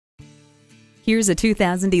Here's a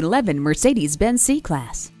 2011 Mercedes-Benz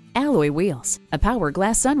C-Class. Alloy wheels, a power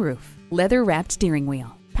glass sunroof, leather-wrapped steering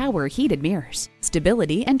wheel, power heated mirrors,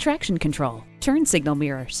 stability and traction control, turn signal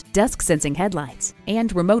mirrors, dusk sensing headlights,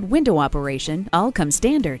 and remote window operation all come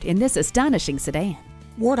standard in this astonishing sedan.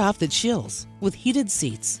 Ward off the chills with heated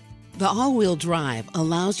seats. The all-wheel drive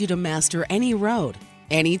allows you to master any road,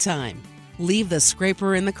 anytime. Leave the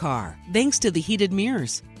scraper in the car thanks to the heated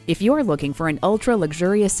mirrors. If you're looking for an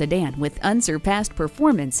ultra-luxurious sedan with unsurpassed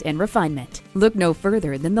performance and refinement, look no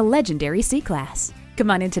further than the legendary C-Class. Come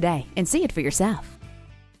on in today and see it for yourself.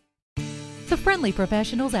 The friendly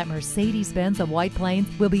professionals at Mercedes-Benz of White Plains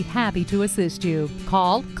will be happy to assist you.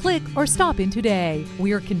 Call, click, or stop in today.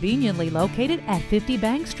 We are conveniently located at 50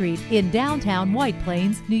 Bank Street in downtown White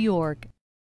Plains, New York.